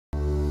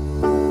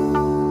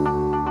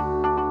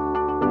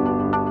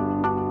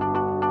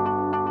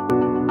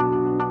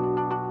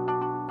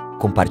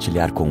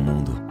compartilhar com o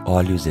mundo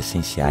óleos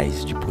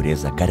essenciais de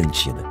pureza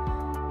garantida,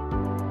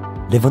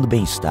 levando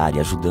bem-estar e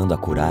ajudando a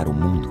curar o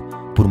mundo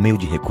por meio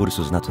de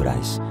recursos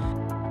naturais.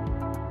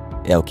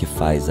 É o que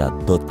faz a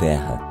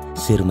dōTERRA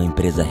ser uma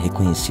empresa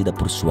reconhecida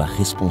por sua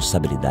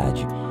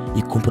responsabilidade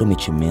e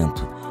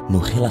comprometimento no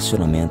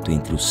relacionamento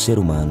entre o ser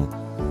humano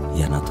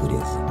e a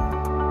natureza.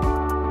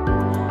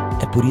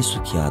 É por isso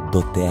que a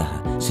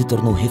dōTERRA se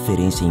tornou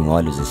referência em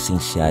óleos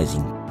essenciais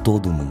em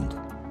todo o mundo.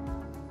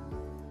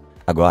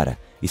 Agora,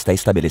 está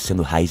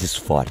estabelecendo raízes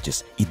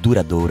fortes e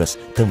duradouras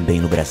também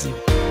no Brasil.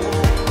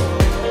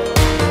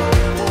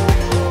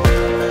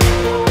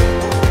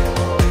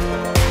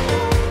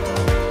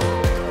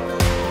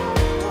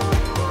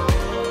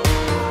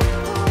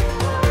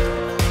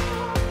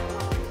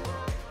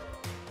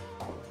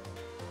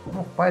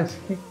 Rapaz,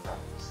 que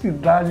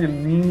cidade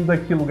linda,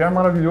 que lugar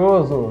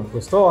maravilhoso!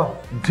 Gostou?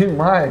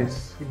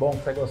 Demais! Que bom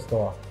que você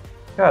gostou.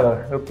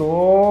 Cara, eu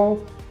tô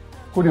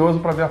curioso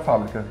para ver a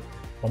fábrica.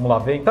 Vamos lá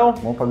ver então?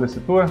 Vamos fazer esse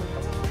tour?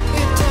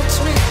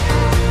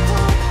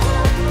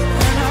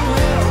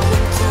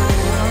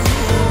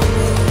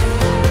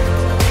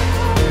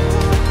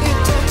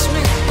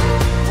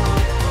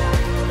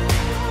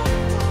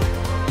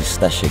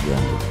 Está chegando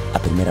a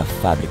primeira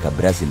fábrica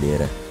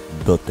brasileira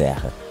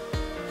dōTERRA,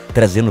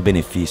 trazendo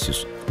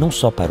benefícios não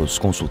só para os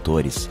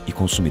consultores e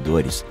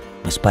consumidores,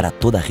 mas para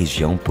toda a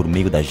região por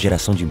meio da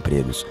geração de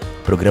empregos,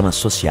 programas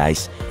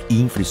sociais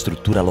e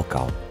infraestrutura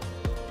local.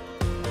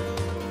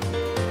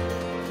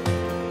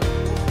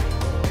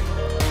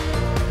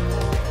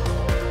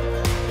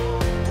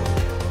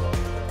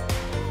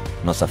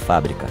 Nossa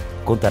fábrica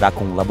contará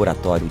com um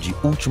laboratório de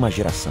última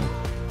geração.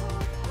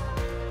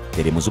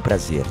 Teremos o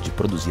prazer de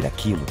produzir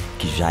aquilo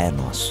que já é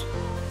nosso.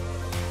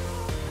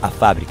 A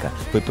fábrica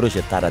foi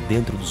projetada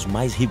dentro dos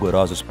mais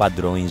rigorosos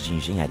padrões de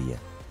engenharia.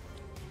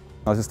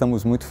 Nós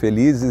estamos muito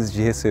felizes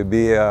de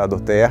receber a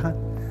dōTERRA.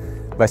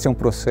 Vai ser um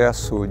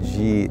processo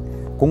de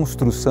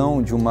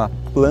construção de uma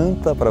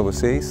planta para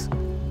vocês,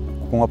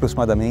 com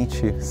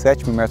aproximadamente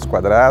 7.000 metros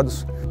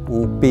quadrados.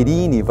 O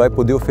Perini vai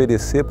poder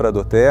oferecer para a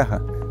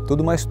dōTERRA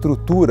toda uma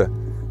estrutura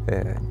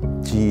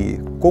de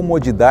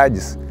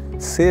comodidades,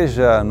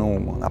 seja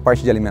na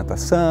parte de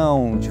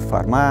alimentação, de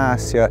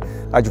farmácia,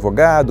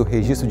 advogado,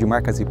 registro de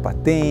marcas e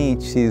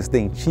patentes,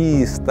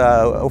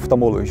 dentista,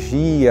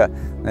 oftalmologia,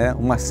 né?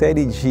 Uma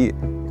série de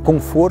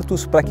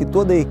confortos para que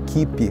toda a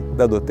equipe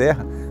da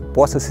dōTERRA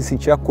possa se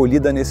sentir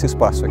acolhida nesse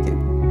espaço aqui.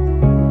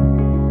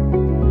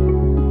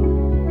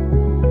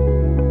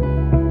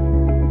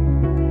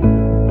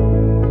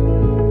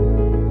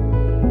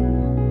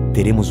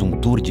 Teremos um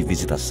tour de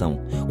visitação,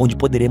 onde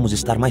poderemos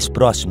estar mais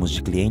próximos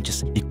de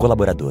clientes e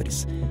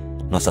colaboradores.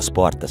 Nossas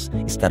portas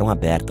estarão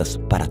abertas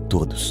para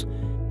todos.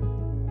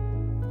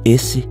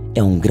 Esse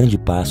é um grande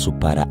passo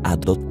para a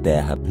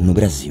dōTERRA no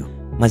Brasil,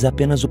 mas é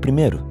apenas o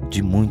primeiro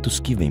de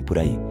muitos que vêm por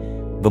aí.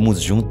 Vamos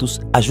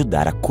juntos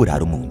ajudar a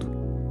curar o mundo.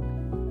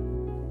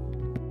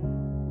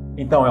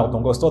 Então,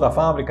 Elton, gostou da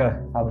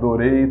fábrica?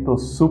 Adorei, tô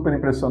super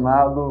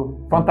impressionado,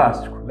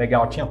 fantástico.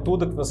 Legal, tinha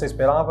tudo que você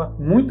esperava?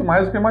 Muito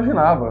mais do que eu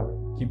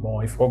imaginava. Que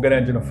bom, e ficou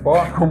grande, não ficou?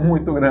 Ficou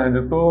muito grande,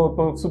 eu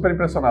tô super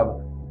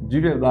impressionado.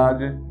 De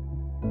verdade,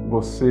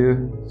 você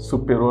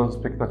superou as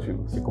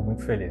expectativas. Fico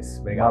muito feliz.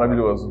 Obrigado.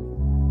 Maravilhoso.